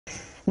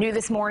New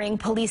this morning,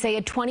 police say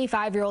a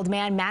 25-year-old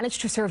man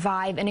managed to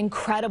survive an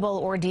incredible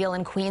ordeal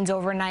in Queens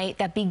overnight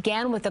that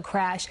began with a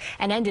crash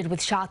and ended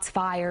with shots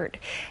fired.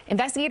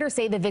 Investigators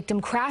say the victim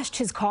crashed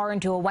his car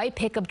into a white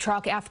pickup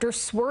truck after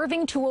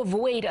swerving to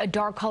avoid a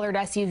dark-colored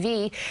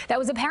SUV that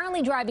was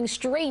apparently driving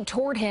straight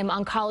toward him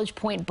on College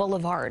Point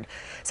Boulevard.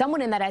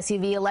 Someone in that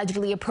SUV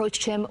allegedly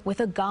approached him with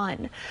a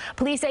gun.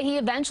 Police say he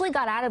eventually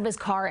got out of his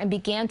car and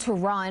began to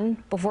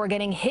run before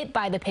getting hit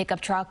by the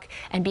pickup truck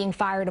and being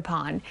fired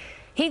upon.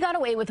 He got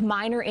away with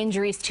minor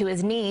injuries to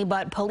his knee,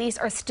 but police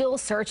are still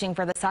searching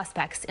for the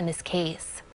suspects in this case.